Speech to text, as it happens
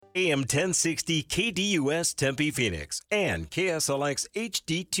AM 1060 KDUS Tempe Phoenix and KSLX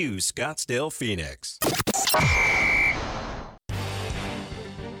HD2 Scottsdale Phoenix.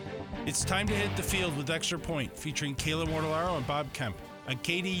 It's time to hit the field with Extra Point, featuring Kayla Mortellaro and Bob Kemp on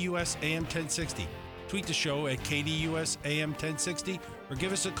KDUS AM 1060. Tweet the show at KDUS AM 1060 or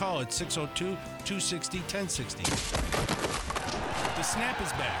give us a call at 602-260-1060. The snap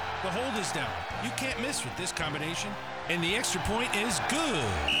is back. The hold is down. You can't miss with this combination. And the Extra Point is good.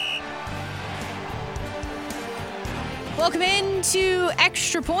 Welcome into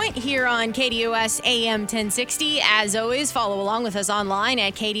Extra Point here on KDUS AM 1060. As always, follow along with us online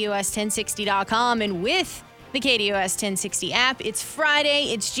at KDUS1060.com and with the KDUS 1060 app. It's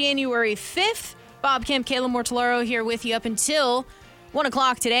Friday. It's January 5th. Bob Kemp, Kayla Mortellaro here with you up until 1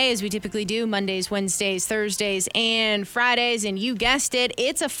 o'clock today, as we typically do, Mondays, Wednesdays, Thursdays, and Fridays. And you guessed it,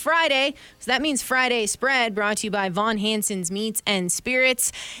 it's a Friday, so that means Friday Spread, brought to you by Von Hansen's Meats and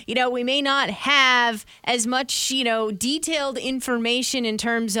Spirits. You know, we may not have as much, detailed information in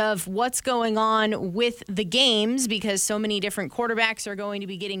terms of what's going on with the games, because so many different quarterbacks are going to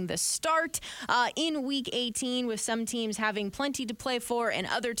be getting the start in Week 18, with some teams having plenty to play for and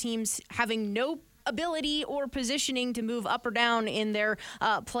other teams having no ability or positioning to move up or down in their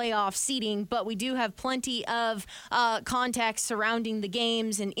playoff seeding. But we do have plenty of context surrounding the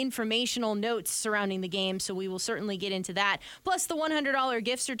games and informational notes surrounding the game, so we will certainly get into that. Plus the $100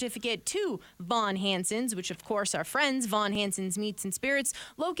 gift certificate to Von Hansen's, which of course our friends, Von Hansen's Meats and Spirits,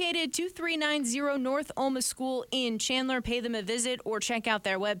 located 2390 North Alma School in Chandler. Pay them a visit or check out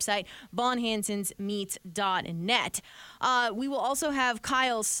their website, vonhansensmeats.net. We will also have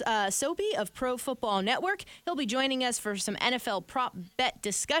Kyle Soapy of Pro Football Network. He'll be joining us for some NFL prop bet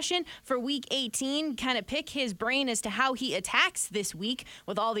discussion for Week 18, kind of pick his brain as to how he attacks this week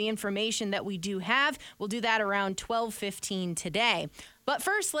with all the information that we do have. We'll do that around 12:15 today. But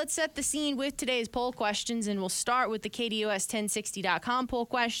first, let's set the scene with today's poll questions, and we'll start with the KDUS1060.com poll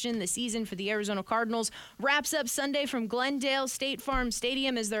question. The season for the Arizona Cardinals wraps up Sunday from Glendale State Farm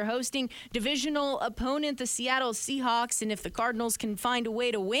Stadium as they're hosting divisional opponent, the Seattle Seahawks. And if the Cardinals can find a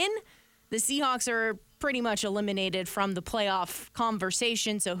way to win, the Seahawks are pretty much eliminated from the playoff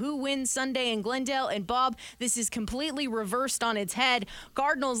conversation. So who wins Sunday in Glendale? And Bob, this is completely reversed on its head.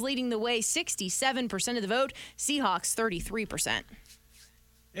 Cardinals leading the way, 67% of the vote. Seahawks, 33%.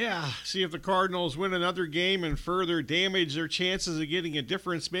 Yeah, see if the Cardinals win another game and further damage their chances of getting a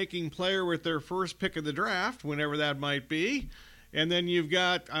difference-making player with their first pick of the draft, whenever that might be. And then you've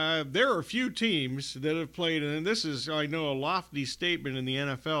got, there are a few teams that have played, and this is, I know, a lofty statement in the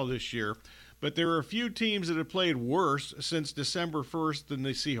NFL this year, but there are a few teams that have played worse since December 1st than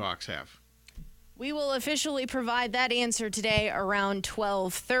the Seahawks have. We will officially provide that answer today around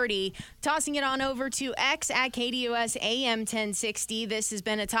 12:30. Tossing it on over to X at KDUS AM 1060. This has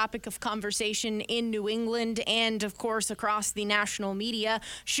been a topic of conversation in New England and, of course, across the national media.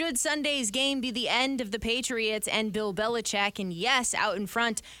 Should Sunday's game be the end of the Patriots and Bill Belichick? And yes, out in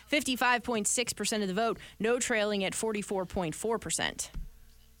front, 55.6% of the vote. No, trailing at 44.4%.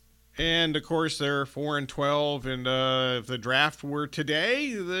 And, of course, they're 4-12, and if the draft were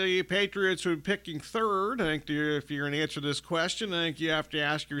today, the Patriots would be picking third. I think if you're going to answer this question, I think you have to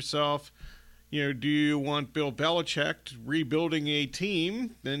ask yourself, do you want Bill Belichick rebuilding a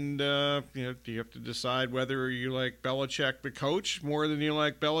team? And, do you have to decide whether you like Belichick, the coach, more than you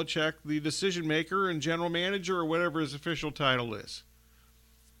like Belichick, the decision-maker and general manager, or whatever his official title is?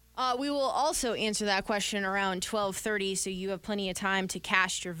 We will also answer that question around 12:30, so you have plenty of time to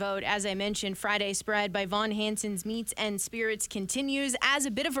cast your vote. As I mentioned, Friday Spread by Von Hansen's Meats and Spirits continues. As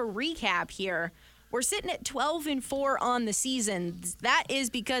a bit of a recap here, we're sitting at 12-4 on the season. That is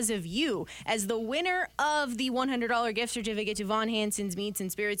because of you. As the winner of the $100 gift certificate to Von Hansen's Meats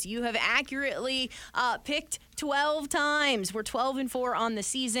and Spirits, you have accurately picked 12 times. We're 12-4 on the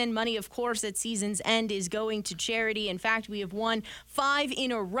season. Money, of course, at season's end is going to charity. In fact, we have won 5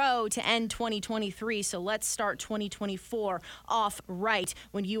 in a row to end 2023. So let's start 2024 off right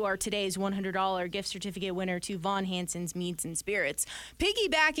when you are today's $100 gift certificate winner to Von Hansen's Meats and Spirits.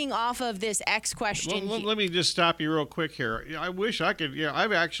 Piggybacking off of this X question. Well, let me just stop you real quick here. I wish I could.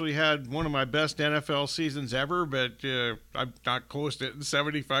 I've actually had one of my best NFL seasons ever, but I'm not close to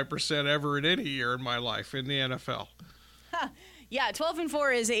 75% ever in any year in my life in the NFL. Yeah,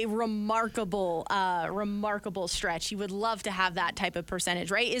 12-4 is a remarkable stretch. You would love to have that type of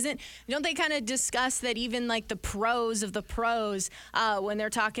percentage, right? Don't they kind of discuss that even like the pros of the pros when they're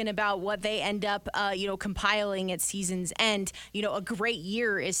talking about what they end up, compiling at season's end? A great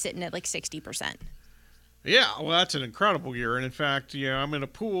year is sitting at like 60%. Yeah, well, that's an incredible year. And in fact, I'm in a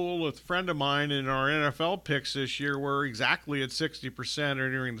pool with a friend of mine in our NFL picks this year. We're exactly at 60%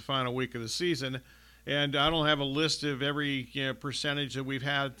 entering the final week of the season. And I don't have a list of every percentage that we've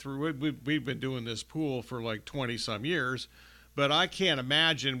had through. We've been doing this pool for like 20 some years, but I can't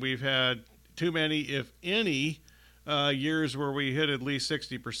imagine we've had too many, if any, years where we hit at least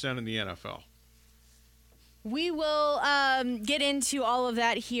 60% in the NFL. We will get into all of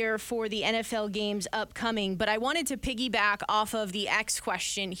that here for the NFL games upcoming, but I wanted to piggyback off of the X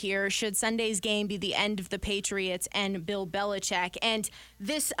question here. Should Sunday's game be the end of the Patriots and Bill Belichick? And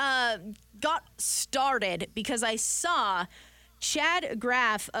this got started because I saw Chad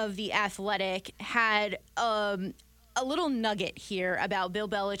Graff of The Athletic had a little nugget here about Bill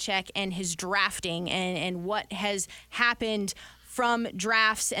Belichick and his drafting and what has happened from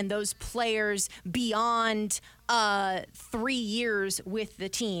drafts and those players beyond 3 years with the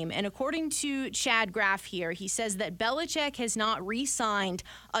team. And according to Chad Graff here, he says that Belichick has not re-signed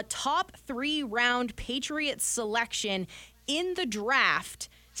a top 3 round Patriots selection in the draft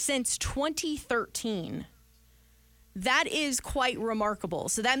since 2013. That is quite remarkable.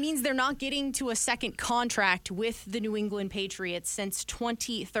 So that means they're not getting to a second contract with the New England Patriots since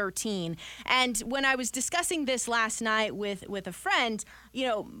 2013. And when I was discussing this last night with a friend,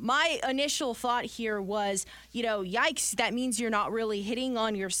 my initial thought here was, yikes, that means you're not really hitting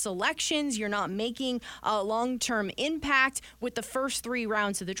on your selections. You're not making a long-term impact with the first 3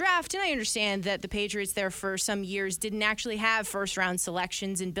 rounds of the draft. And I understand that the Patriots there for some years didn't actually have first-round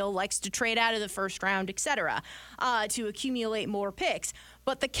selections, and Bill likes to trade out of the first round, etc., to accumulate more picks.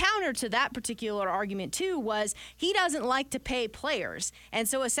 But the counter to that particular argument, too, was he doesn't like to pay players. And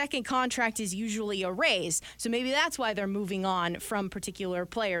so a second contract is usually a raise. So maybe that's why they're moving on from particular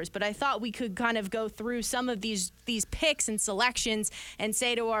players. But I thought we could kind of go through some of these picks and selections and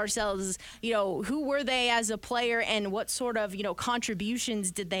say to ourselves, who were they as a player and what sort of,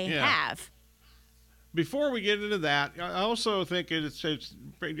 contributions did they have? Before we get into that, I also think it's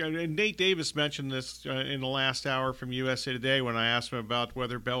Nate Davis mentioned this in the last hour from USA Today when I asked him about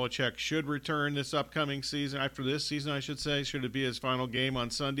whether Belichick should return this upcoming season, after this season, I should say. Should it be his final game on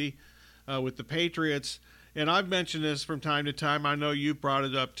Sunday with the Patriots? And I've mentioned this from time to time. I know you brought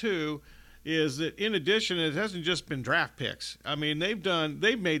it up too, is that in addition, it hasn't just been draft picks. I mean,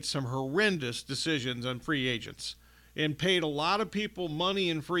 they've made some horrendous decisions on free agents and paid a lot of people money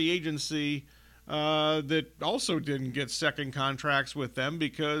in free agency that also didn't get second contracts with them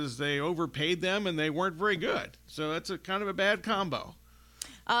because they overpaid them and they weren't very good. So that's a kind of a bad combo.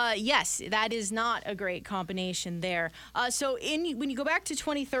 Yes, that is not a great combination there. So when you go back to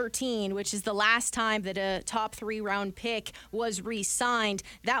 2013, which is the last time that a top 3 round pick was re-signed,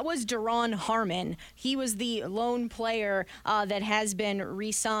 that was Duran Harmon. He was the lone player that has been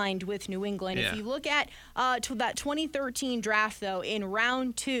re-signed with New England. Yeah. If you look at that 2013 draft, though, in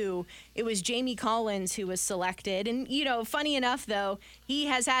round 2, it was Jamie Collins who was selected. And, funny enough, though, he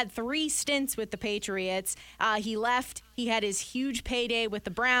has had 3 stints with the Patriots. He left. He had his huge payday with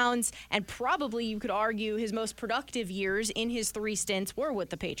the Browns, and probably you could argue his most productive years in his 3 stints were with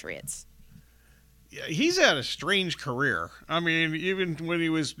the Patriots. Yeah, he's had a strange career. I mean, even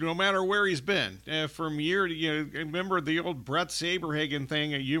when no matter where he's been, from year to remember the old Brett Saberhagen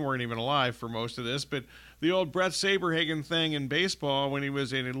thing. You weren't even alive for most of this, but the old Brett Saberhagen thing in baseball when he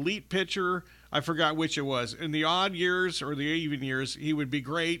was an elite pitcher. I forgot which it was. In the odd years or the even years, he would be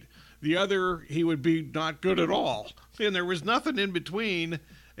great. The other, he would be not good at all. And there was nothing in between.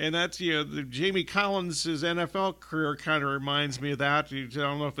 And that's, the Jamie Collins' NFL career kind of reminds me of that. I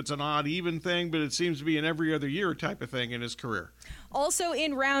don't know if it's an odd, even thing, but it seems to be an every other year type of thing in his career. Also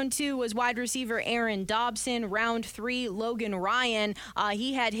in round 2 was wide receiver Aaron Dobson. Round 3, Logan Ryan.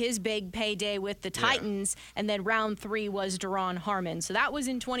 He had his big payday with the Titans. Yeah. And then round 3 was Duran Harmon. So that was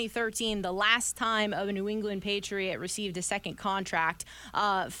in 2013, the last time a New England Patriot received a second contract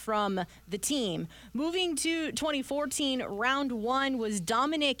from the team. Moving to 2014, round 1 was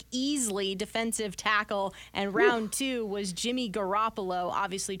Dominic Easley, defensive tackle. And round 2 was Jimmy Garoppolo,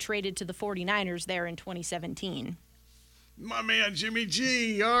 obviously traded to the 49ers there in 2017. My man, Jimmy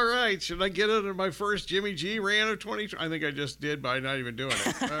G. All right. Should I get into my first Jimmy G ran of 20? I think I just did by not even doing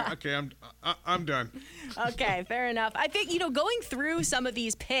it. Okay, I'm done. Okay, fair enough. I think, going through some of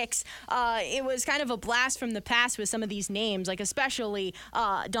these picks, it was kind of a blast from the past with some of these names, like especially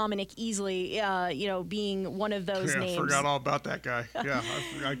Dominic Easley, being one of those names. I forgot all about that guy. Yeah,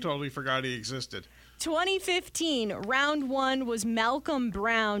 I totally forgot he existed. 2015, round one was Malcolm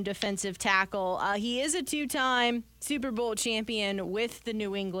Brown, defensive tackle. He is a two-time Super Bowl champion with the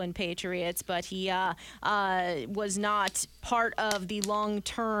New England Patriots, but he was not part of the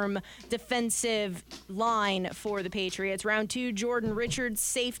long-term defensive line for the Patriots. Round two, Jordan Richards,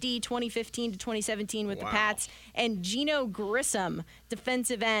 safety, 2015 to 2017 with the Pats. And Geno Grissom,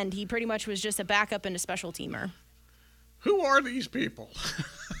 defensive end. He pretty much was just a backup and a special teamer. Who are these people?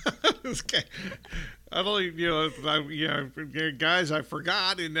 I don't, guys I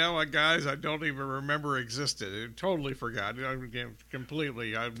forgot, and now guys I don't even remember existed. I totally forgot.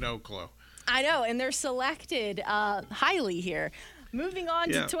 Completely, I have no clue. I know, and they're selected highly here. Moving on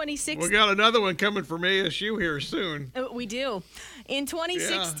to 2016. We got another one coming from ASU here soon. We do. In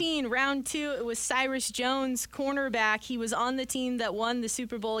 2016, round two, it was Cyrus Jones, cornerback. He was on the team that won the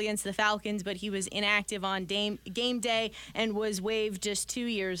Super Bowl against the Falcons, but he was inactive on game day and was waived just 2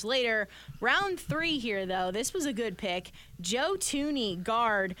 years later. Round three here, though, this was a good pick. Joe Tooney,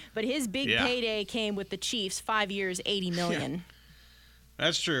 guard, but his big payday came with the Chiefs, 5 years, $80 million. Yeah.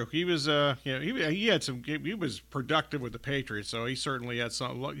 That's true. He was, he had some. He was productive with the Patriots, so he certainly had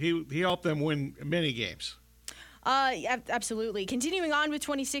some. He helped them win many games. Absolutely. Continuing on with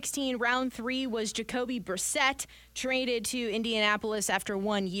 2016, round three was Jacoby Brissett, traded to Indianapolis after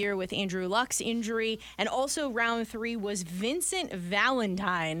 1 year with Andrew Luck's injury, and also round three was Vincent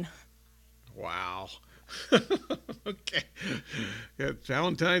Valentine. Wow. Okay. Yeah,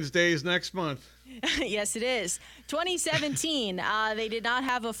 Valentine's Day is next month. Yes, it is. 2017, they did not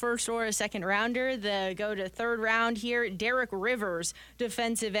have a first or a second rounder. They go to third round here. Derek Rivers,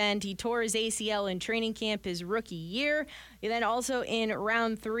 defensive end. He tore his ACL in training camp his rookie year. And then also in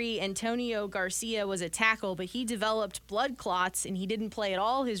round three, Antonio Garcia was a tackle, but he developed blood clots, and he didn't play at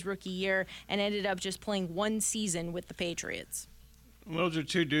all his rookie year and ended up just playing one season with the Patriots. Those are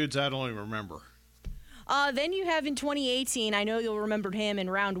two dudes I don't even remember. Then you have in 2018, I know you'll remember him in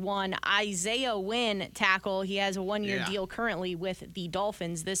round one, Isaiah Wynn, tackle. He has a one-year deal currently with the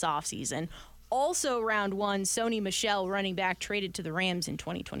Dolphins this offseason. Also round one, Sony Michel, running back, traded to the Rams in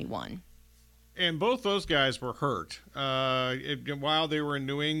 2021. And both those guys were hurt while they were in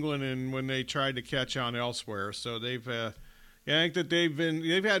New England and when they tried to catch on elsewhere. So they've, I think that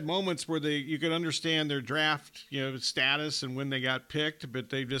they've had moments where you could understand their draft, status and when they got picked, but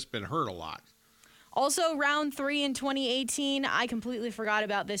they've just been hurt a lot. Also, round three in 2018, I completely forgot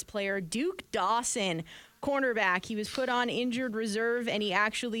about this player, Duke Dawson, cornerback. He was put on injured reserve, and he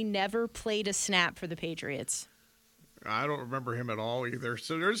actually never played a snap for the Patriots. I don't remember him at all either.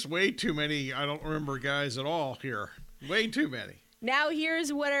 So there's way too many I don't remember guys at all here. Way too many. Now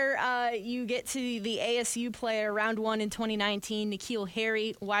here's where you get to the ASU player, round one in 2019, N'Keal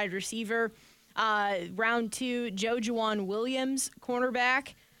Harry, wide receiver. Round two, Jojuan Williams,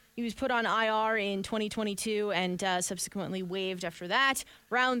 cornerback. He was put on IR in 2022 and subsequently waived after that.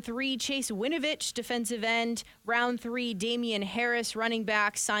 Round three, Chase Winovich, defensive end. Round three, Damian Harris, running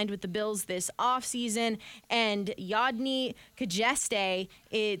back, signed with the Bills this offseason. And Yodny Kajeste,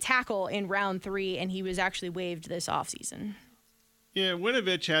 a tackle in round three, and he was actually waived this offseason. Yeah,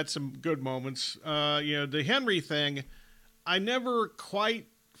 Winovich had some good moments. The Henry thing, I never quite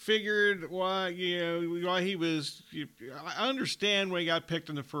figured why he was. I understand when he got picked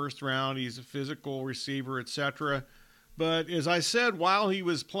in the first round. He's a physical receiver, etc. But as I said, while he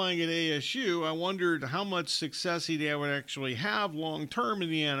was playing at ASU, I wondered how much success he would actually have long term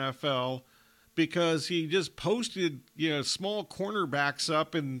in the NFL, because he just posted small cornerbacks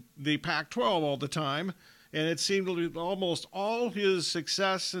up in the Pac-12 all the time, and it seemed to be almost all his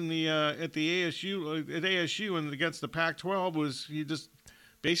success in the at ASU and against the Pac-12 was he just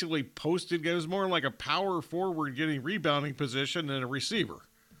basically posted. It was more like a power forward getting rebounding position than a receiver.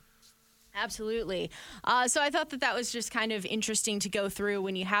 Absolutely. So I thought that was just kind of interesting to go through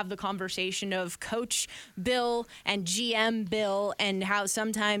when you have the conversation of Coach Bill and GM Bill, and how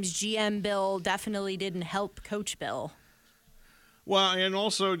sometimes GM Bill definitely didn't help Coach Bill. Well, and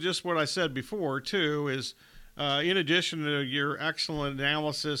also just what I said before, too, is in addition to your excellent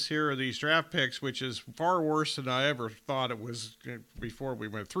analysis here of these draft picks, which is far worse than I ever thought it was before we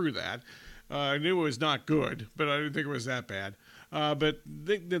went through that. I knew it was not good, but I didn't think it was that bad. But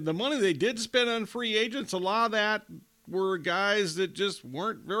the money they did spend on free agents, a lot of that were guys that just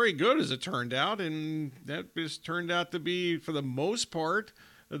weren't very good, as it turned out. And that just turned out to be, for the most part,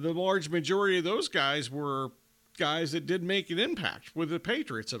 the large majority of those guys were guys that didn't make an impact with the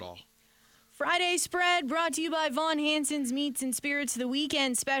Patriots at all. Friday spread brought to you by Von Hansen's Meats and Spirits. The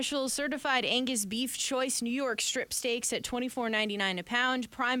weekend special, certified Angus beef choice New York strip steaks at $24.99 a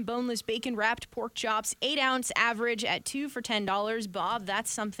pound. Prime boneless bacon wrapped pork chops, 8 ounce average at 2 for $10. Bob,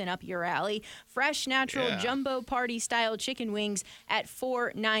 that's something up your alley. Fresh natural jumbo party style chicken wings at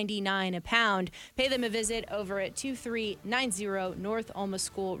 $4.99 a pound. Pay them a visit over at 2390 North Alma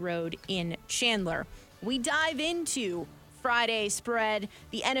School Road in Chandler. We dive into Friday spread,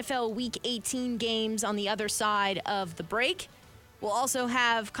 the NFL Week 18 games on the other side of the break. We'll also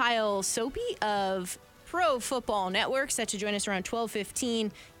have Kyle Soapy of Pro Football Network set to join us around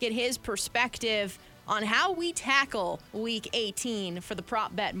 12:15, get his perspective on how we tackle Week 18 for the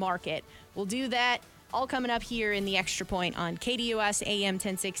prop bet market. We'll do that all coming up here in the Extra Point on KDUS AM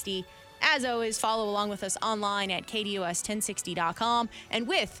 1060. As always, follow along with us online at KDUS1060.com and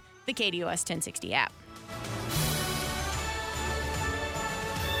with the KDUS 1060 app.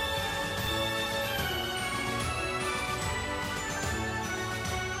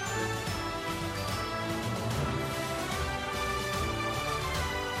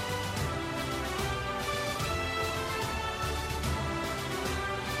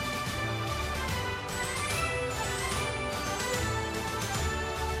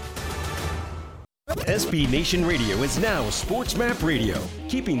 SB Nation Radio is now Sports Map Radio,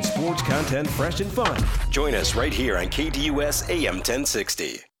 keeping sports content fresh and fun. Join us right here on KDUS AM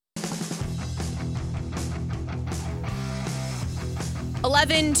 1060.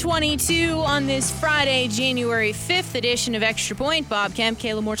 11:22 on this Friday, January 5th edition of Extra Point. Bob Kemp,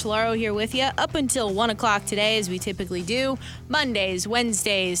 Kayla Mortellaro here with you up until 1 o'clock today, as we typically do. Mondays,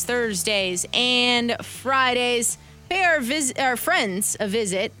 Wednesdays, Thursdays, and Fridays. Pay our friends a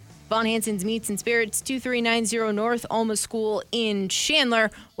visit. Von Hansen's Meats and Spirits, 2390 North Alma School in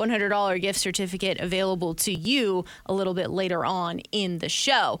Chandler. $100 gift certificate available to you a little bit later on in the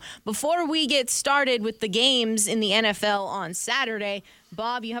show. Before we get started with the games in the NFL on Saturday,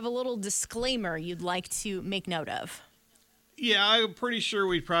 Bob, you have a little disclaimer you'd like to make note of. Yeah, I'm pretty sure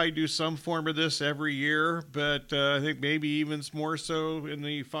we probably do some form of this every year, but I think maybe even more so in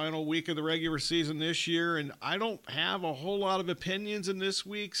the final week of the regular season this year. And I don't have a whole lot of opinions in this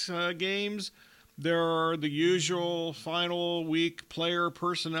week's games. There are the usual final week player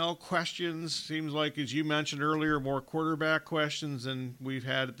personnel questions. Seems like, as you mentioned earlier, more quarterback questions than we've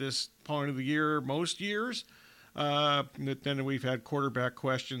had at this point of the year most years. Then we've had quarterback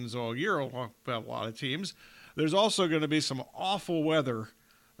questions all year about a lot of teams. There's also going to be some awful weather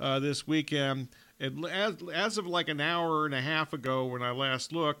this weekend. As of like an hour and a half ago when I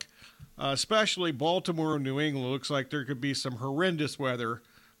last looked, especially Baltimore and New England, looks like there could be some horrendous weather.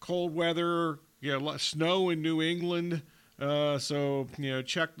 Cold weather, snow in New England. So,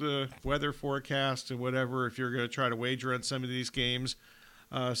 check the weather forecast and whatever if you're going to try to wager on some of these games.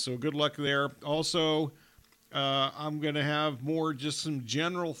 So good luck there. Also, I'm going to have more just some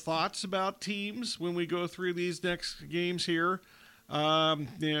general thoughts about teams when we go through these next games here. And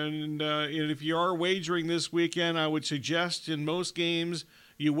if you are wagering this weekend, I would suggest in most games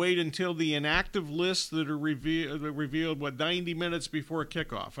you wait until the inactive lists that are revealed 90 minutes before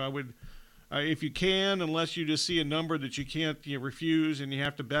kickoff. I would, if you can, unless you just see a number that you can't refuse and you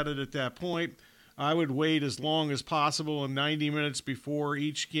have to bet it at that point, I would wait as long as possible and 90 minutes before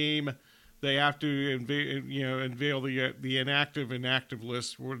each game. They have to unveil the inactive and active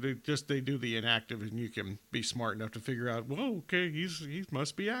list, where they do the inactive, and you can be smart enough to figure out, well, okay, he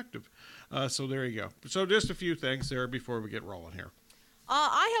must be active. So there you go. So just a few things there before we get rolling here.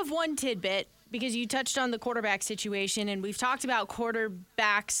 I have one tidbit, because you touched on the quarterback situation, and we've talked about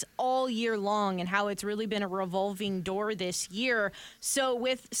quarterbacks all year long and how it's really been a revolving door this year. So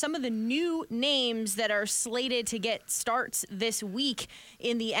with some of the new names that are slated to get starts this week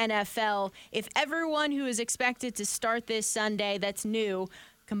in the NFL, if everyone who is expected to start this Sunday that's new,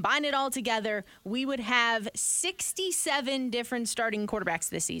 combine it all together, we would have 67 different starting quarterbacks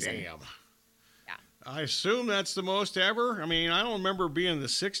this season. Damn. I assume that's the most ever. I mean, I don't remember being in the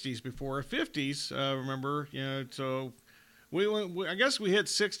 60s before, 50s. Remember, so I guess we hit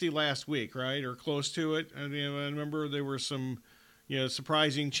 60 last week, right, or close to it. I remember there were some,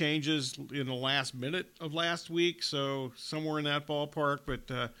 surprising changes in the last minute of last week, so somewhere in that ballpark.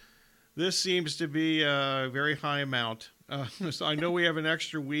 But this seems to be a very high amount. So I know we have an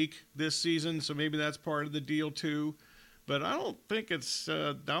extra week this season, so maybe that's part of the deal too. But I don't think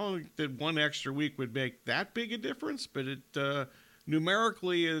that one extra week would make that big a difference. But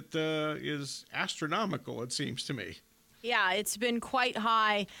numerically, it is astronomical, it seems to me. Yeah, it's been quite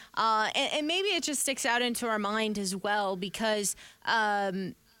high. And maybe it just sticks out into our mind as well because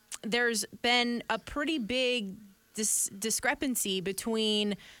there's been a pretty big discrepancy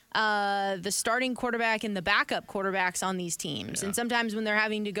between the starting quarterback and the backup quarterbacks on these teams. Yeah. And sometimes when they're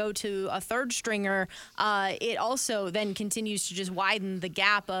having to go to a third stringer, it also then continues to just widen the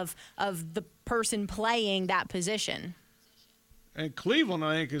gap of the person playing that position. And Cleveland,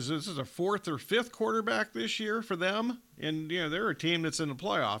 I think, this is a fourth or fifth quarterback this year for them. And, they're a team that's in the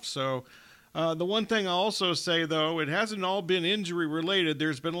playoffs. So the one thing I'll also say, though, it hasn't all been injury-related.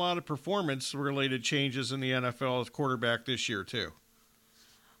 There's been a lot of performance-related changes in the NFL as quarterback this year, too.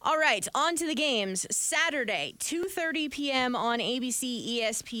 All right, on to the games. Saturday, 2:30 p.m. on ABC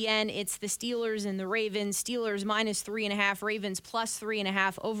ESPN. It's the Steelers and the Ravens. Steelers -3.5, Ravens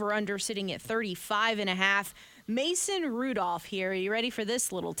 +3.5. Over/under sitting at 35.5. Mason Rudolph here, are you ready for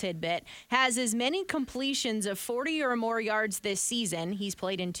this little tidbit? Has as many completions of 40 or more yards this season, he's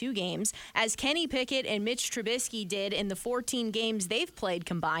played in 2 games, as Kenny Pickett and Mitch Trubisky did in the 14 games they've played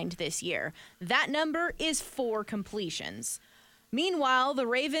combined this year. That number is 4 completions. Meanwhile, the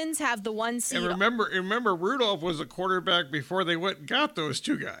Ravens have the 1 seed. And remember, Rudolph was a quarterback before they went and got those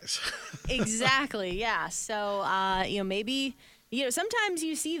 2 guys. Exactly, yeah. So, maybe... sometimes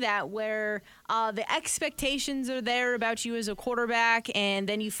you see that where the expectations are there about you as a quarterback, and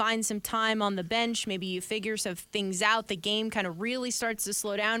then you find some time on the bench. Maybe you figure some things out. The game kind of really starts to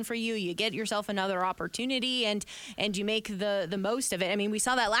slow down for you. You get yourself another opportunity, and you make the most of it. I mean, we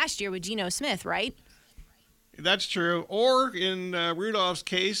saw that last year with Geno Smith, right? That's true. Or in Rudolph's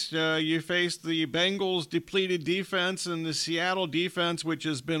case, you face the Bengals' depleted defense and the Seattle defense, which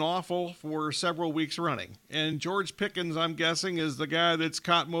has been awful for several weeks running. And George Pickens, I'm guessing, is the guy that's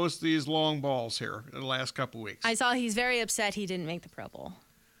caught most of these long balls here in the last couple weeks. I saw he's very upset he didn't make the Pro Bowl.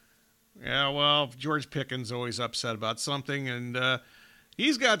 Yeah, well, George Pickens always upset about something, and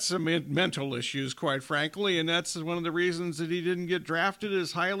he's got some mental issues, quite frankly, and that's one of the reasons that he didn't get drafted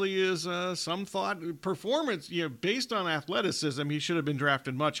as highly as some thought. Performance, based on athleticism, he should have been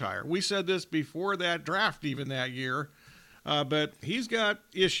drafted much higher. We said this before that draft even that year, but he's got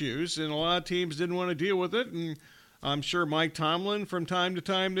issues, and a lot of teams didn't want to deal with it, and I'm sure Mike Tomlin from time to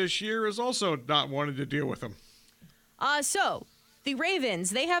time this year has also not wanted to deal with them. The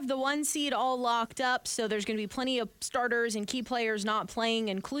Ravens, they have the 1 seed all locked up, so there's going to be plenty of starters and key players not playing,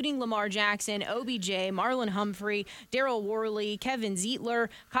 including Lamar Jackson, OBJ, Marlon Humphrey, Darryl Worley, Kevin Zeitler.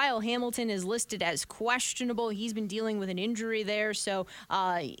 Kyle Hamilton is listed as questionable. He's been dealing with an injury there, so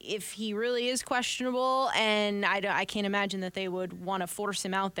if he really is questionable, and I can't imagine that they would want to force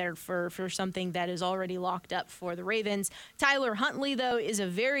him out there for something that is already locked up for the Ravens. Tyler Huntley, though, is a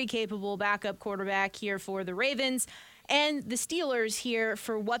very capable backup quarterback here for the Ravens. And the Steelers here,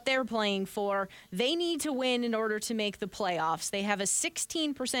 for what they're playing for, they need to win in order to make the playoffs. They have a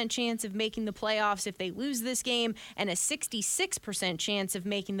 16% chance of making the playoffs if they lose this game, and a 66% chance of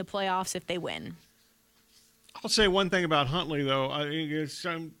making the playoffs if they win. I'll say one thing about Huntley, though.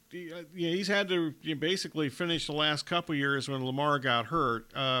 He's had to basically finish the last couple years when Lamar got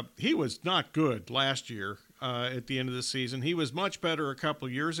hurt. He was not good last year at the end of the season. He was much better a couple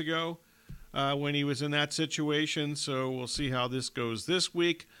years ago. When he was in that situation, so we'll see how this goes this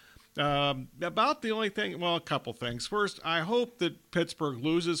week. About the only thing, well, a couple things. First, I hope that Pittsburgh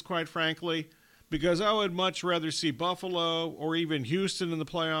loses, quite frankly, because I would much rather see Buffalo or even Houston in the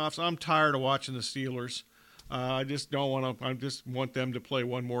playoffs. I'm tired of watching the Steelers. I just don't want to. I just want them to play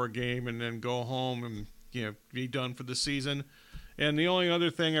one more game and then go home and be done for the season. And the only other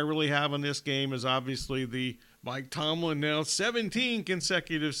thing I really have on this game is obviously the Mike Tomlin now 17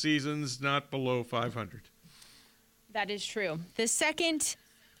 consecutive seasons not below 500. That is true. The second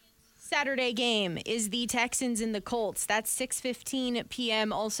Saturday game is the Texans and the Colts. That's 6:15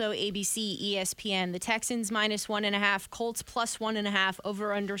 p.m. Also ABC, ESPN. The Texans -1.5, Colts +1.5.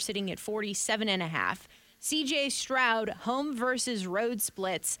 Over/under sitting at 47.5. C.J. Stroud home versus road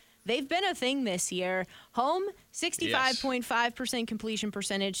splits. They've been a thing this year. Home, 65.5% completion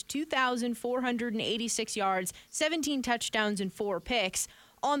percentage, 2,486 yards, 17 touchdowns, and 4 picks.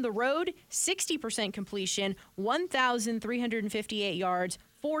 On the road, 60% completion, 1,358 yards,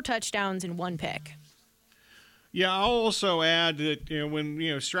 4 touchdowns, and 1 pick. Yeah, I'll also add that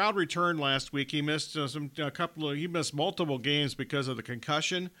when Stroud returned last week, he missed he missed multiple games because of the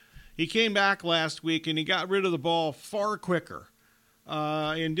concussion. He came back last week and he got rid of the ball far quicker.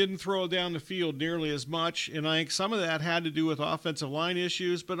 And didn't throw it down the field nearly as much. And I think some of that had to do with offensive line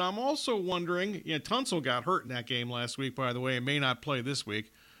issues. But I'm also wondering, Tunsil got hurt in that game last week, by the way, and may not play this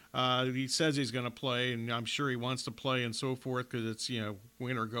week. He says he's going to play, and I'm sure he wants to play and so forth because it's,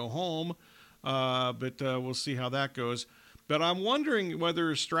 win or go home. But we'll see how that goes. But I'm wondering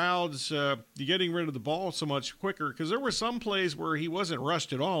whether Stroud's getting rid of the ball so much quicker, because there were some plays where he wasn't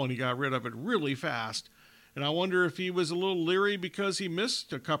rushed at all and he got rid of it really fast. And I wonder if he was a little leery because he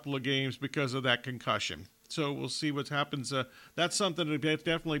missed a couple of games because of that concussion. So we'll see what happens. That's something to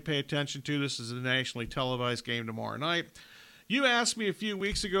definitely pay attention to. This is a nationally televised game tomorrow night. You asked me a few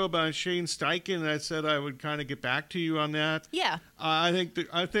weeks ago about Shane Steichen, and I said I would kind of get back to you on that. Yeah. I think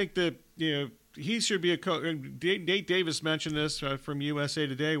that he should be a coach. Nate Davis mentioned this from USA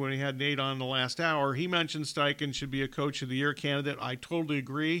Today when he had Nate on the last hour. He mentioned Steichen should be a Coach of the Year candidate. I totally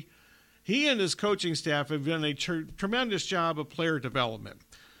agree. He and his coaching staff have done a tremendous job of player development.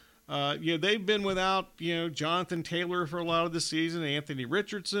 They've been without Jonathan Taylor for a lot of the season. Anthony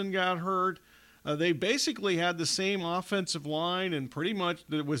Richardson got hurt. They basically had the same offensive line and pretty much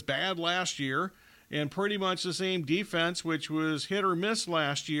that was bad last year, and pretty much the same defense, which was hit or miss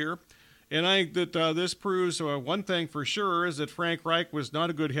last year. And I think that this proves one thing for sure is that Frank Reich was not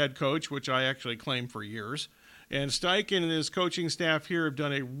a good head coach, which I actually claimed for years. And Steichen and his coaching staff here have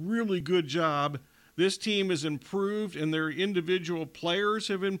done a really good job. This team has improved, and their individual players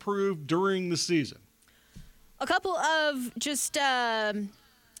have improved during the season. A couple of just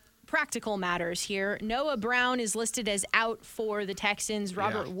practical matters here. Noah Brown is listed as out for the Texans.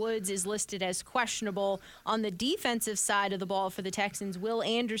 Robert Woods is listed as questionable. On the defensive side of the ball for the Texans, Will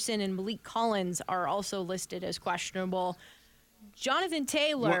Anderson and Malik Collins are also listed as questionable. Jonathan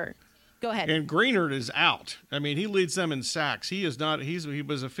Taylor... Go ahead. And Greenard is out. I mean, he leads them in sacks. He is not. He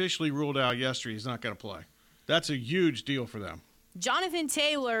was officially ruled out yesterday. He's not going to play. That's a huge deal for them. Jonathan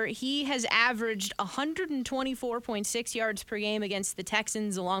Taylor, he has averaged 124.6 yards per game against the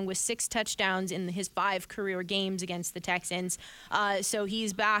Texans, along with 6 touchdowns in his 5 career games against the Texans. So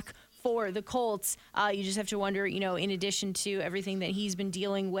he's back for the Colts. You just have to wonder, in addition to everything that he's been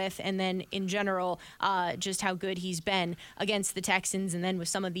dealing with, and then in general, just how good he's been against the Texans, and then with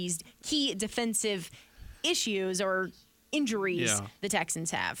some of these key defensive issues or injuries the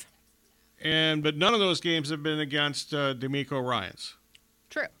Texans have. But none of those games have been against D'Amico Ryans.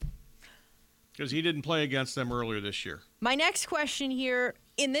 True. Because he didn't play against them earlier this year. My next question here,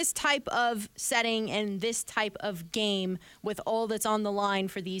 in this type of setting and this type of game with all that's on the line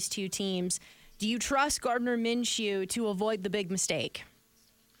for these two teams, do you trust Gardner Minshew to avoid the big mistake?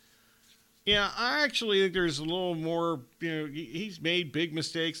 Yeah, I actually think there's a little more. He's made big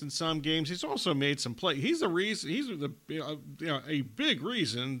mistakes in some games. He's also made some play. He's the reason. He's a big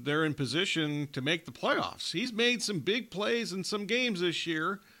reason they're in position to make the playoffs. He's made some big plays in some games this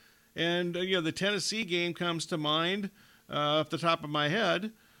year, and the Tennessee game comes to mind off the top of my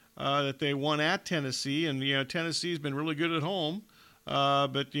head that they won at Tennessee, and Tennessee's been really good at home,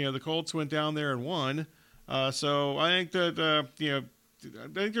 but the Colts went down there and won. So I think that I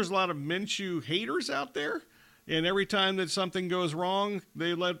think there's a lot of Minshew haters out there, and every time that something goes wrong,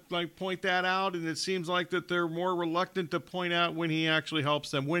 they point that out, and it seems like that they're more reluctant to point out when he actually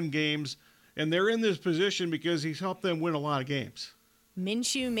helps them win games, and they're in this position because he's helped them win a lot of games.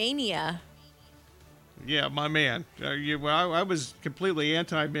 Minshew mania. Yeah, my man. I was completely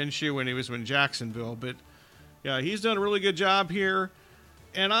anti-Minshew when he was in Jacksonville, but yeah, he's done a really good job here.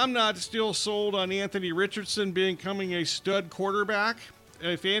 And I'm not still sold on Anthony Richardson becoming a stud quarterback.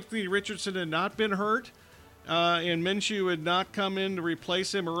 If Anthony Richardson had not been hurt and Minshew had not come in to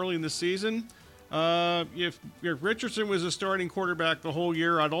replace him early in the season, if Richardson was a starting quarterback the whole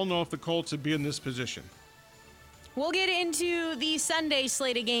year, I don't know if the Colts would be in this position. We'll get into the Sunday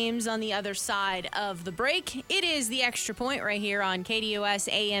slate of games on the other side of the break. It is the Extra Point right here on KDUS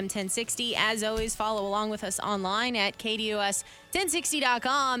AM 1060. As always, follow along with us online at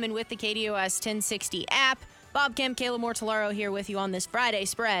KDUS1060.com and with the KDUS 1060 app. Bob Kemp, Kayla Mortellaro here with you on this Friday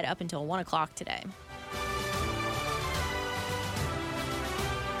spread up until 1 o'clock today.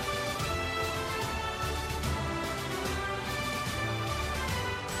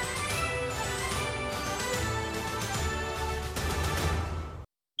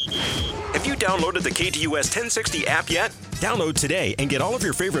 Have you downloaded the KDUS 1060 app yet? Download today and get all of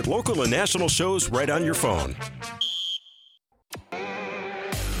your favorite local and national shows right on your phone.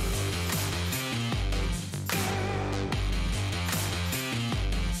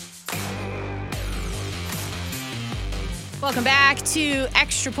 Welcome back to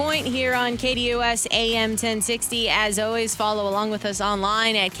Extra Point here on KDUS AM 1060. As always, follow along with us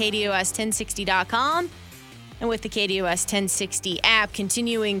online at KDUS1060.com. And with the KDUS 1060 app,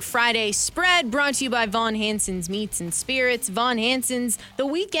 continuing Friday spread brought to you by Von Hansen's Meats and Spirits. Von Hansen's The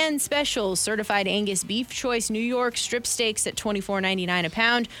Weekend Special, certified Angus beef choice New York strip steaks at $24.99 a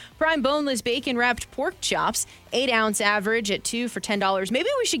pound. Prime boneless bacon wrapped pork chops, 8-ounce average at 2 for $10. Maybe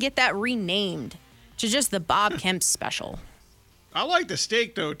we should get that renamed to just the Bob Kemp Special. I like the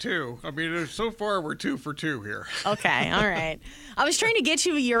steak, though, too. I mean, so far we're 2 for 2 here. Okay, all right. I was trying to get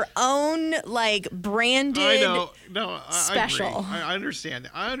you your own, branded I know. No, special. I agree. I understand.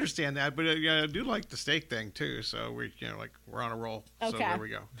 I understand that, but I do like the steak thing, too. So, we're on a roll. Okay. So, there we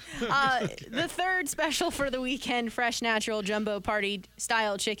go. The third special for the weekend, fresh, natural, jumbo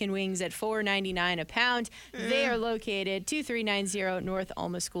party-style chicken wings at $4.99 a pound. Yeah. They are located 2390 North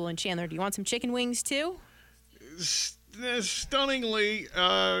Alma School in Chandler. Do you want some chicken wings, too? Stunningly,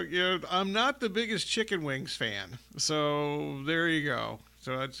 I'm not the biggest chicken wings fan, so there you go.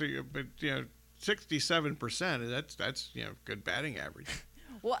 So that's 67%. That's good batting average.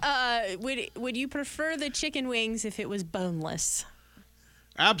 Well, would you prefer the chicken wings if it was boneless?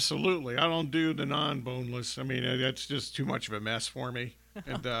 Absolutely, I don't do the non-boneless. I mean, that's just too much of a mess for me,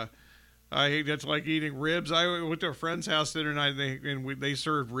 and that's like eating ribs. I went to a friend's house the other night, and they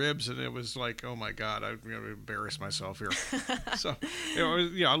served ribs, and it was like, oh my God, I'm going to embarrass myself here. So,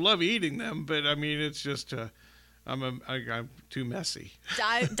 I love eating them, but I mean, it's just, I'm too messy.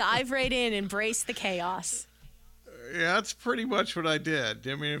 Dive right in, embrace the chaos. Yeah, that's pretty much what I did.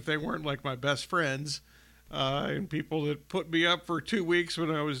 I mean, if they weren't like my best friends, and people that put me up for 2 weeks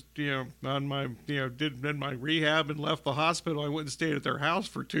when I was, on my, did my rehab and left the hospital, I went and stayed at their house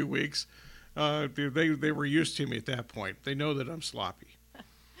for 2 weeks. They were used to me at that point. They know that I'm sloppy.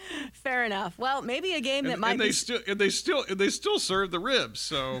 Fair enough. Well, maybe a game that might they still serve the ribs.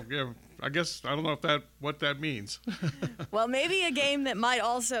 So I guess I don't know what that means. Well, maybe a game that might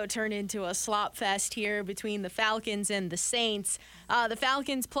also turn into a slop fest here between the Falcons and the Saints. The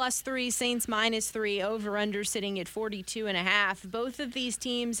Falcons +3, Saints -3, over/under sitting at 42.5. Both of these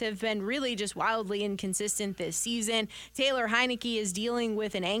teams have been really just wildly inconsistent this season. Taylor Heineke is dealing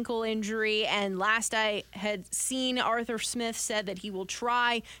with an ankle injury, and last I had seen, Arthur Smith said that he will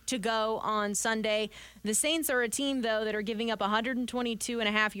try to go on Sunday. The Saints are a team, though, that are giving up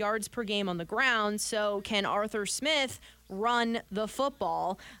 122.5 yards per game on the ground, so can Arthur Smith run the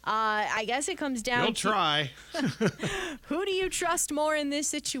football? I guess it comes down He'll try. Who do you trust more in this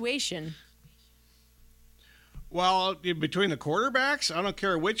situation? Well, between the quarterbacks, I don't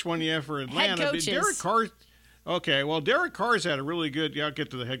care which one you have for Atlanta. Head coaches. Derek Carr. Okay, well, Derek Carr's had a really good. I'll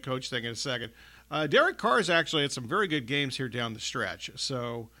get to the head coach thing in a second. Derek Carr's actually had some very good games here down the stretch.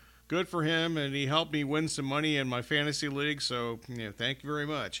 So good for him, and he helped me win some money in my fantasy league. So thank you very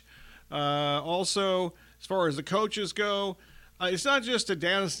much. Also, as far as the coaches go, it's not just a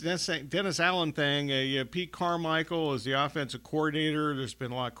Dennis Allen thing. Pete Carmichael is the offensive coordinator. There's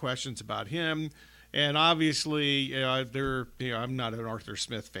been a lot of questions about him, and obviously, I'm not an Arthur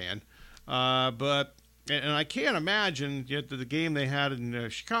Smith fan, but I can't imagine yet that the game they had in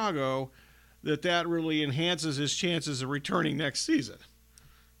Chicago that really enhances his chances of returning next season.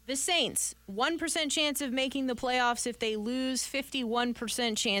 The Saints, 1% chance of making the playoffs if they lose,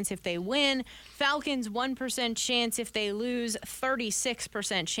 51% chance if they win. Falcons, 1% chance if they lose,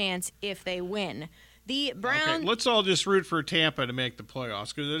 36% chance if they win. The Browns... Okay, let's all just root for Tampa to make the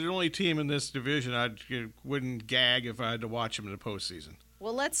playoffs, because they're the only team in this division I wouldn't gag if I had to watch them in the postseason.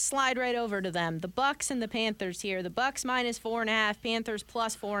 Well, let's slide right over to them. The Bucs and the Panthers here. The Bucs -4.5, Panthers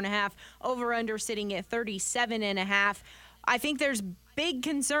 +4.5, over/under sitting at 37.5. I think there's big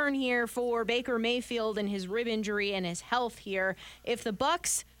concern here for Baker Mayfield and his rib injury and his health here. If the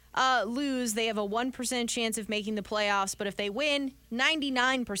Bucs lose, they have a 1% chance of making the playoffs, but if they win,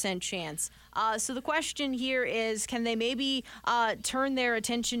 99% chance. So the question here is, can they maybe turn their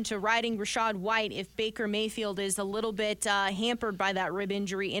attention to riding Rachaad White if Baker Mayfield is a little bit hampered by that rib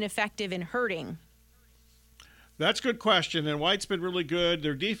injury, ineffective and hurting? That's a good question, and White's been really good.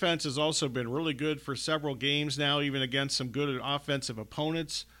 Their defense has also been really good for several games now, even against some good offensive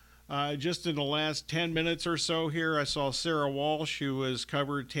opponents. Just in the last 10 minutes or so here, I saw Sarah Walsh, who has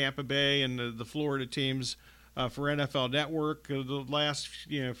covered Tampa Bay and the Florida teams for NFL Network the last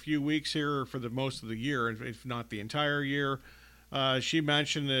few weeks here, for the most of the year, if not the entire year. She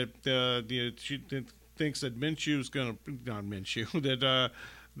mentioned that she thinks that Minshew's going to – not Minshew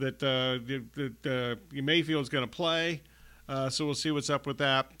 – that Mayfield's going to play, so we'll see what's up with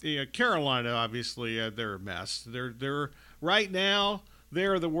that. Carolina, obviously, they're a mess. They're right now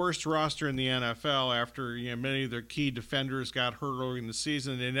they're the worst roster in the NFL after many of their key defenders got hurt early in the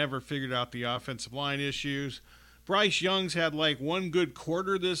season. They never figured out the offensive line issues. Bryce Young's had one good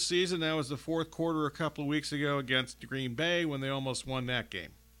quarter this season. That was the fourth quarter a couple of weeks ago against Green Bay when they almost won that game.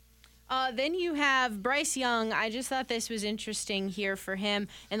 Then you have Bryce Young. I just thought this was interesting here for him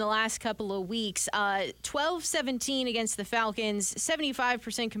in the last couple of weeks. 12-17 against the Falcons,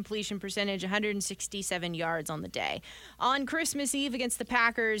 75% completion percentage, 167 yards on the day. On Christmas Eve against the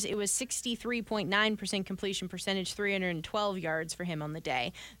Packers, it was 63.9% completion percentage, 312 yards for him on the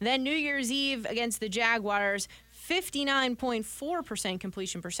day. Then New Year's Eve against the Jaguars, 59.4%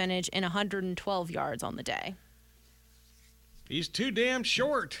 completion percentage and 112 yards on the day. He's too damn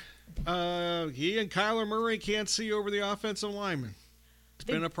short. He and Kyler Murray can't see over the offensive lineman. It's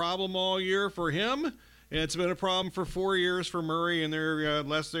been a problem all year for him, and it's been a problem for 4 years for Murray, and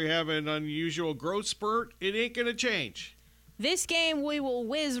unless they have an unusual growth spurt, it ain't going to change. This game, we will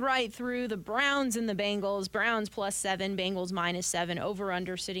whiz right through the Browns and the Bengals. Browns +7, Bengals -7.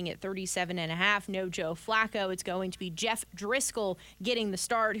 Over-under sitting at 37.5. No Joe Flacco. It's going to be Jeff Driscoll getting the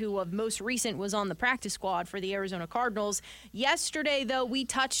start, who of most recent was on the practice squad for the Arizona Cardinals. Yesterday, though, we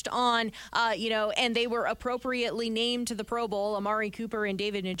touched on, and they were appropriately named to the Pro Bowl, Amari Cooper and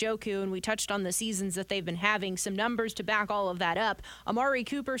David Njoku, and we touched on the seasons that they've been having. Some numbers to back all of that up. Amari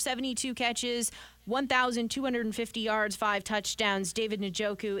Cooper, 72 catches, 1,250 yards, 5 touchdowns. David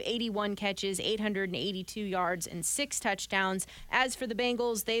Njoku, 81 catches, 882 yards, and 6 touchdowns. As for the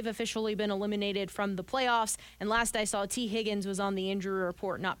Bengals, they've officially been eliminated from the playoffs. And last I saw, T. Higgins was on the injury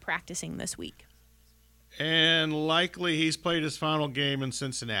report, not practicing this week. And likely he's played his final game in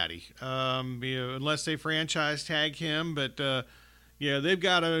Cincinnati, unless they franchise tag him. But they've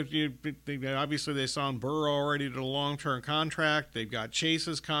got obviously they signed Burrow already to a long-term contract. They've got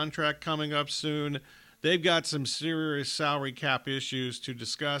Chase's contract coming up soon. They've got some serious salary cap issues to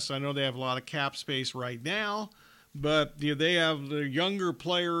discuss. I know they have a lot of cap space right now, but they have the younger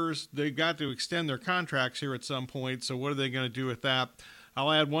players. They've got to extend their contracts here at some point. So what are they going to do with that?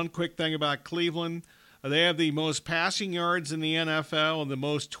 I'll add one quick thing about Cleveland. They have the most passing yards in the NFL and the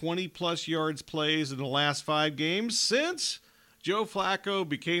most 20-plus yards plays in the last 5 games since Joe Flacco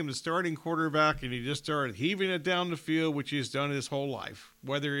became the starting quarterback, and he just started heaving it down the field, which he's done his whole life.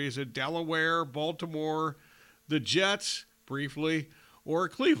 Whether he's at Delaware, Baltimore, the Jets, briefly, or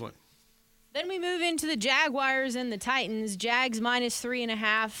Cleveland. Then we move into the Jaguars and the Titans. Jags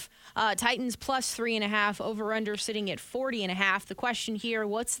 -3.5, Titans +3.5, over-under sitting at 40.5. The question here,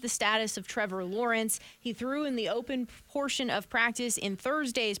 what's the status of Trevor Lawrence? He threw in the open portion of practice in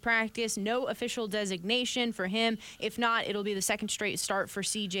Thursday's practice. No official designation for him. If not, it'll be the second straight start for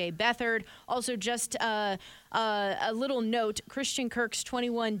C.J. Beathard. Also, just a little note, Christian Kirk's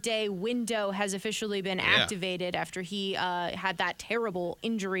 21-day window has officially been activated after he had that terrible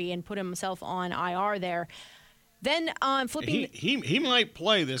injury and put himself on IR there. Then flipping... He might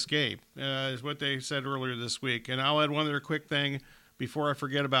play this game, is what they said earlier this week. And I'll add one other quick thing before I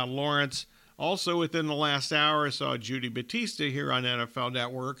forget about Lawrence. Also, within the last hour, I saw Judy Batista here on NFL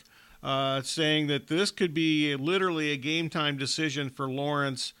Network saying that this could be literally a game-time decision for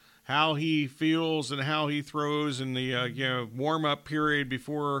Lawrence, how he feels and how he throws in the warm-up period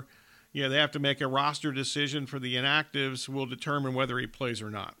before they have to make a roster decision for the inactives will determine whether he plays or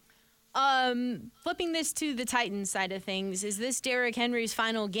not. Flipping this to the Titans side of things, is this Derrick Henry's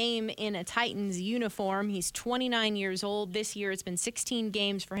final game in a Titans uniform? He's 29 years old. This year it's been 16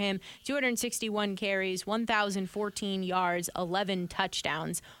 games for him, 261 carries, 1,014 yards, 11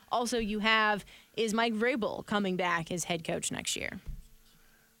 touchdowns. Also, is Mike Vrabel coming back as head coach next year?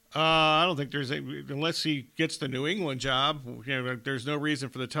 I don't think unless he gets the New England job, there's no reason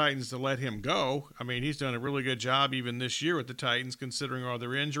for the Titans to let him go. I mean, he's done a really good job even this year with the Titans, considering all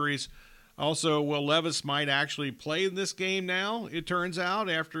their injuries. Also, Will Levis might actually play in this game now, it turns out,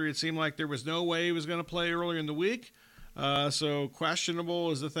 after it seemed like there was no way he was going to play earlier in the week. So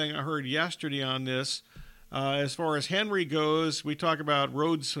questionable is the thing I heard yesterday on this. As far as Henry goes, we talk about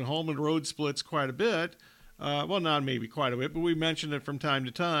home and road splits quite a bit. Well, not maybe quite a bit, but we mentioned it from time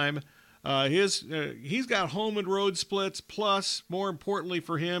to time. He's got home and road splits, plus, more importantly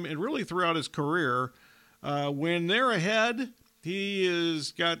for him, and really throughout his career, when they're ahead, he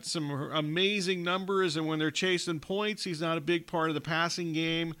has got some amazing numbers, and when they're chasing points, he's not a big part of the passing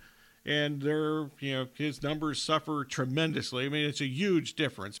game, and his numbers suffer tremendously. I mean, it's a huge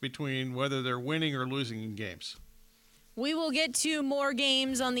difference between whether they're winning or losing in games. We will get to more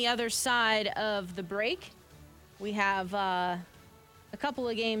games on the other side of the break. We have a couple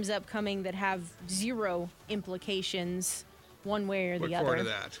of games upcoming that have zero implications one way or the other. Look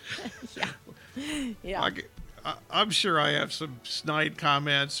forward to that. Yeah. I'm sure I have some snide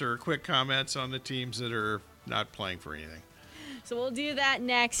comments or quick comments on the teams that are not playing for anything. So we'll do that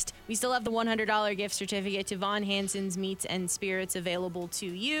next. We still have the $100 gift certificate to Von Hansen's Meats and Spirits available to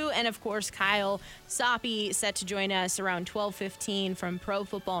you. And, of course, Kyle Soppe set to join us around 12:15 from Pro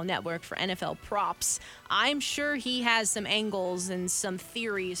Football Network for NFL props. I'm sure he has some angles and some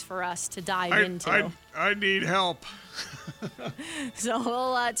theories for us to dive into. I need help. So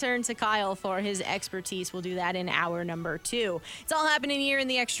we'll turn to Kyle for his expertise. We'll do that in hour number 2. It's all happening here in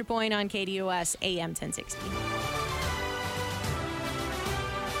the Extra Point on KDUS AM 1060.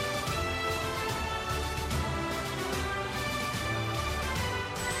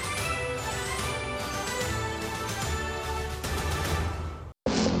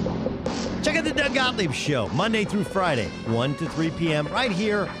 Check out the Doug Gottlieb Show, Monday through Friday, 1 to 3 p.m., right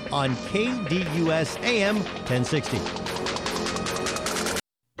here on KDUS AM 1060.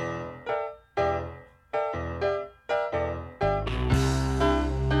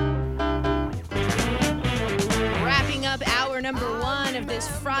 Wrapping up hour number 1 of this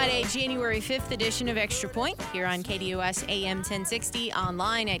Friday, January 5th edition of Extra Point here on KDUS AM 1060,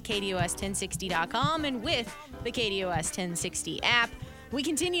 online at KDUS1060.com, and with the KDUS 1060 app. We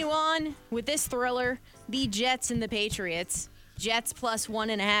continue on with this thriller, the Jets and the Patriots. Jets plus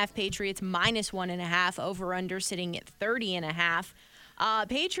 1.5, Patriots minus 1.5, over-under sitting at 30.5.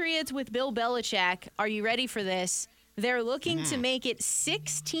 Patriots with Bill Belichick, are you ready for this? They're looking to make it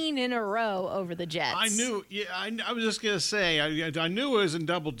 16 in a row over the Jets. I was just going to say, I knew it was in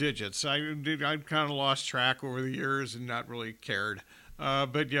double digits. I kind of lost track over the years and not really cared.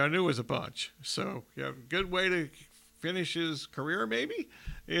 But, yeah, I knew it was a bunch. So, yeah, good way to finish his career maybe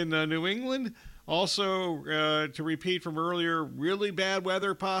in New England. Also, to repeat from earlier, really bad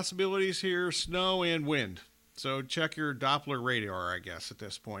weather possibilities here, snow and wind. So check your Doppler radar, I guess, at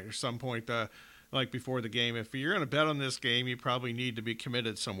this point, or some point like before the game. If you're going to bet on this game, you probably need to be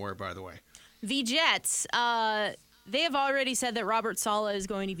committed somewhere, by the way. The Jets, they have already said that Robert Saleh is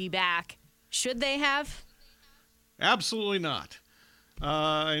going to be back. Should they have? Absolutely not.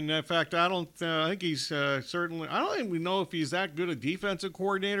 And in fact, I think he's certainly. I don't even know if he's that good a defensive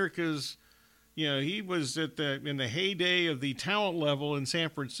coordinator because, he was in the heyday of the talent level in San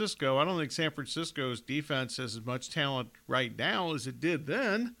Francisco. I don't think San Francisco's defense has as much talent right now as it did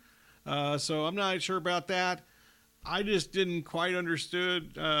then. So I'm not sure about that. I just didn't quite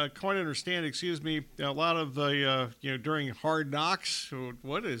understand. A lot of the during Hard Knocks.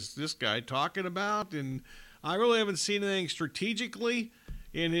 What is this guy talking about? And I really haven't seen anything strategically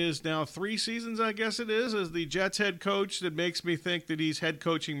in his now 3 seasons, I guess it is, as the Jets head coach that makes me think that he's head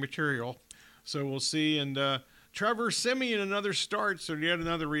coaching material. So we'll see. And Trevor Siemian, another start, so yet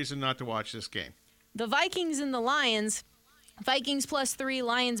another reason not to watch this game. The Vikings and the Lions. Vikings plus 3,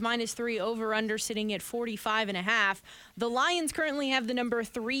 Lions minus 3, over-under sitting at 45.5. The Lions currently have the number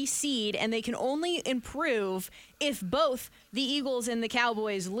 3 seed, and they can only improve if both the Eagles and the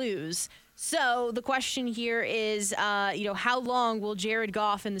Cowboys lose. So the question here is, how long will Jared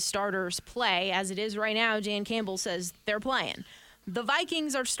Goff and the starters play? As it is right now, Dan Campbell says they're playing. The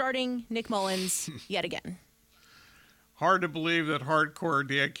Vikings are starting Nick Mullins yet again. Hard to believe that hardcore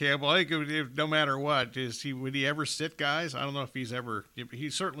Dan Campbell, I think no matter what, would he ever sit guys? I don't know if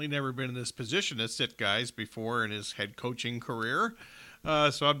he's certainly never been in this position to sit guys before in his head coaching career.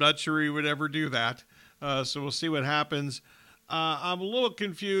 So I'm not sure he would ever do that. So we'll see what happens. I'm a little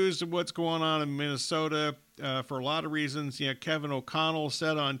confused of what's going on in Minnesota for a lot of reasons. Kevin O'Connell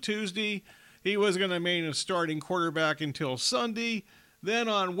said on Tuesday he was going to remain a starting quarterback until Sunday. Then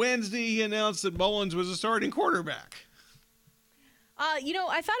on Wednesday, he announced that Mullins was a starting quarterback.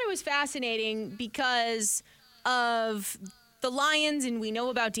 I thought it was fascinating because of the Lions, and we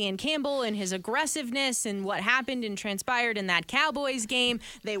know about Dan Campbell and his aggressiveness and what happened and transpired in that Cowboys game.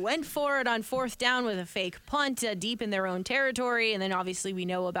 They went for it on 4th down with a fake punt deep in their own territory, and then obviously we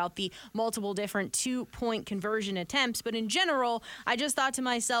know about the multiple different 2-point conversion attempts. But in general, I just thought to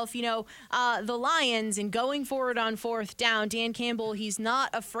myself, the Lions, and going for it on 4th down, Dan Campbell, he's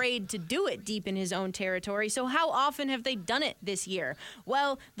not afraid to do it deep in his own territory. So how often have they done it this year?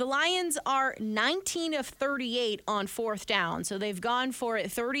 Well, the Lions are 19 of 38 on 4th down. So they've gone for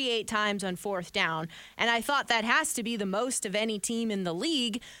it 38 times on 4th down. And I thought that has to be the most of any team in the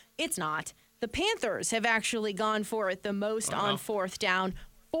league. It's not. The Panthers have actually gone for it the most on 4th down,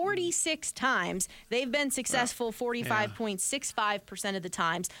 46 times. They've been successful 45.65% of the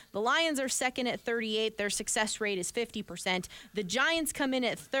times. The Lions are second at 38. Their success rate is 50%. The Giants come in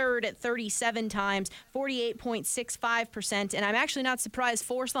at third at 37 times, 48.65%. And I'm actually not surprised.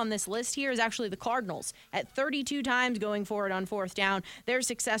 Fourth on this list here is actually the Cardinals at 32 times going for it on 4th down. Their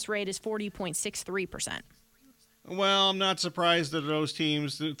success rate is 40.63%. Well, I'm not surprised that those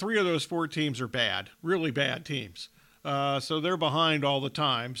teams, 3 of those 4 teams are bad, really bad teams. So they're behind all the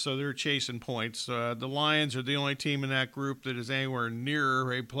time, so they're chasing points. The Lions are the only team in that group that is anywhere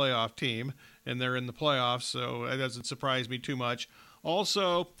near a playoff team, and they're in the playoffs, so that doesn't surprise me too much.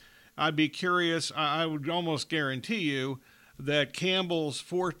 Also, I'd be curious, I would almost guarantee you that Campbell's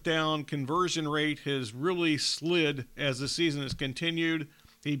fourth down conversion rate has really slid as the season has continued.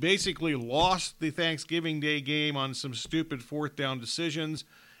 He basically lost the Thanksgiving Day game on some stupid fourth down decisions,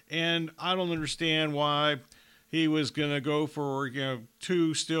 and I don't understand why he was going to go for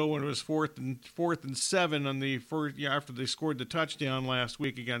 2 still when it was fourth and 7 on the first, after they scored the touchdown last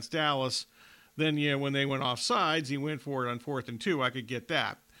week against Dallas. Then when they went off sides, he went for it on 4th and 2. I could get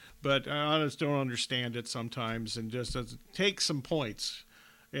that, but I just don't understand it sometimes, and just take some points.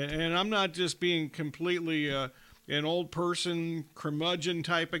 And I'm not just being completely an old person curmudgeon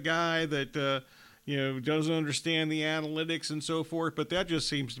type of guy that doesn't understand the analytics and so forth, but that just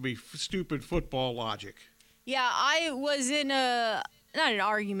seems to be stupid football logic. Yeah, I was in not an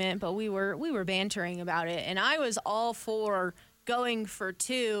argument, but we were bantering about it, and I was all for going for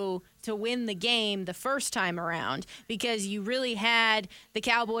 2 to win the game the first time around, because you really had the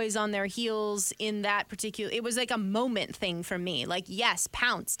Cowboys on their heels in that particular. It was like a moment thing for me. Like, yes,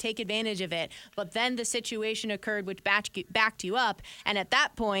 pounce, take advantage of it, but then the situation occurred which backed you up, and at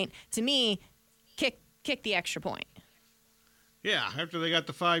that point, to me, kick the extra point. Yeah, after they got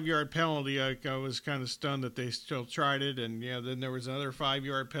the 5-yard penalty, I was kind of stunned that they still tried it, and then there was another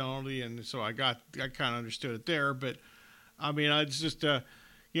 5-yard penalty, and so I kind of understood it there. But I mean, I just the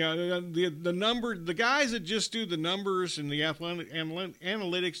number, the guys that just do the numbers and the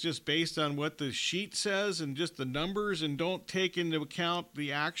analytics just based on what the sheet says and just the numbers, and don't take into account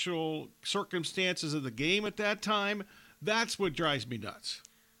the actual circumstances of the game at that time. That's what drives me nuts.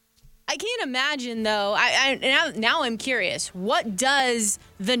 I can't imagine, though. Now I'm curious. What does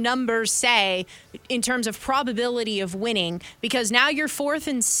the numbers say in terms of probability of winning? Because now you're 4th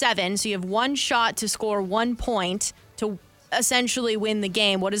and 7, so you have one shot to score 1 point to essentially win the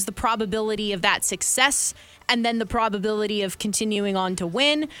game. What is the probability of that success, and then the probability of continuing on to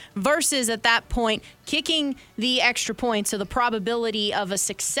win, versus at that point kicking the extra point, so the probability of a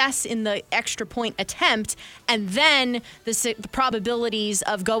success in the extra point attempt, and then the probabilities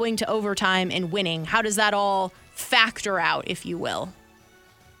of going to overtime and winning? How does that all factor out, if you will?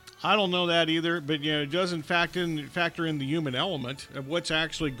 I don't know that either, but it doesn't factor in the human element of what's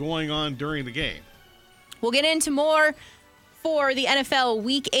actually going on during the game. We'll get into more for the NFL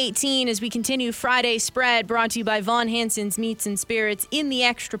Week 18 as we continue Friday Spread, brought to you by Von Hansen's Meats and Spirits in the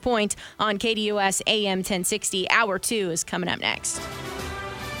Extra Point on KDUS AM 1060. Hour 2 is coming up next.